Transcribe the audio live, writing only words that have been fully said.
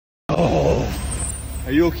Oh.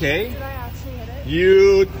 Are you okay? Did I actually hit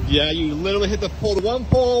it? You literally hit the pole. The one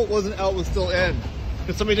pole wasn't out, was still in.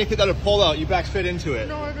 Because somebody didn't get that other pole out, you backed straight into it.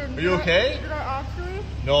 No, I didn't. Are you okay? Did I actually?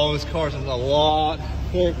 No, this car's in a lot.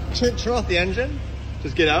 Here, turn off the engine.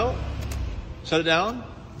 Just get out. Shut it down.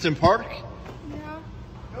 It's in park. Yeah.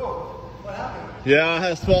 No, what happened? Yeah, I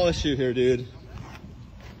had a small issue here, dude.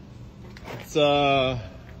 It's You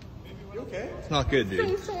okay? It's not good, dude.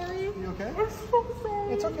 I'm so sorry. You okay? I'm so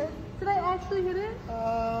sorry. It's okay. Did I actually hit it?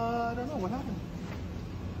 I don't know what happened.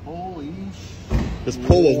 Holy This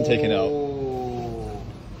pole wasn't taken out.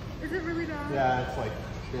 Is it really bad? Yeah,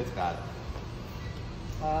 it's bad.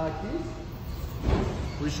 Keys?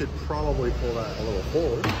 We should probably pull that a little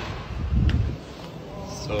forward.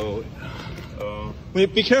 So,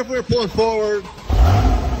 be careful you're pulling forward.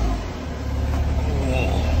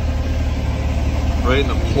 Right in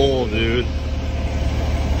the pole, dude.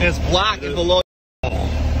 And it's black and below.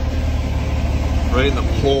 Right in the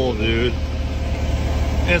pole, dude.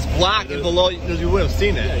 And it's black and below, because you wouldn't have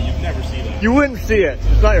seen it. Yeah, you've never seen that. You wouldn't see it.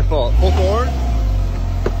 It's not your fault. Pull forward.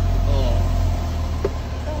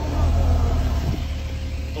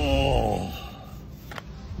 Oh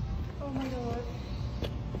my god.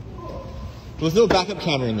 There's no backup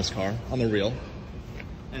camera in this car on the reel.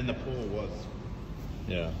 And the pole was.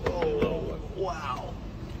 Yeah. Oh, wow.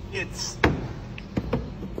 It's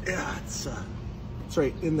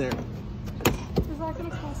right in there. Is that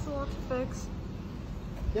gonna cost a lot to fix?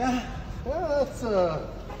 Yeah, it's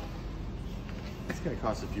gonna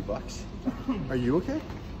cost a few bucks. Are you okay?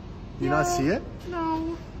 You not see it?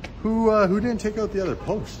 No. Who didn't take out the other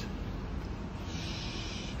post?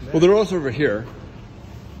 Well, they're also over here.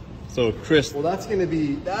 So Chris. Well, that's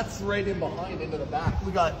right in behind into the back.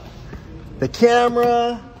 We got the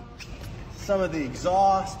camera, some of the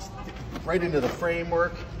exhaust, right into the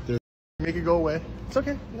framework. Make it go away. It's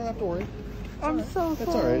okay. You don't have to worry. I'm so sorry. It's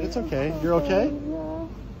all right. It's okay. You're okay? Yeah.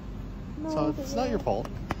 No, So it's not your fault.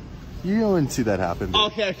 You didn't see that happen.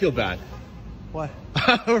 Okay, I feel bad. What?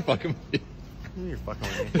 We're fucking with you. You're fucking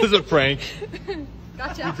with me. This is a prank.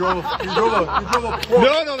 Gotcha. You drove a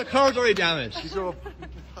No, the car's already damaged.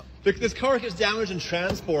 This car gets damaged in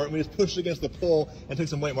transport, and we just pushed it against the pole and took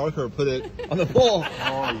some white marker and put it on the pole.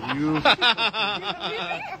 Oh, you.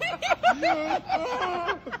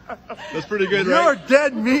 That's pretty good, You're right?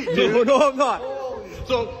 dead meat, dude. No, I'm not.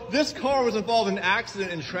 So this car was involved in an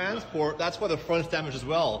accident in transport. That's why the front's damaged as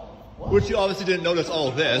well. Which you obviously didn't notice all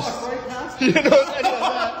of this. You didn't notice any of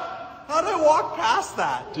that. How did I walk past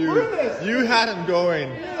that? Dude, you had him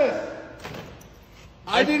going.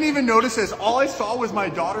 I didn't even notice this. All I saw was my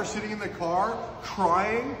daughter sitting in the car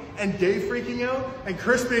crying and Dave freaking out and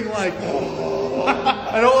Chris being like, oh.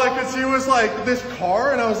 And all I could see was like this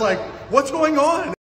car and I was like, what's going on?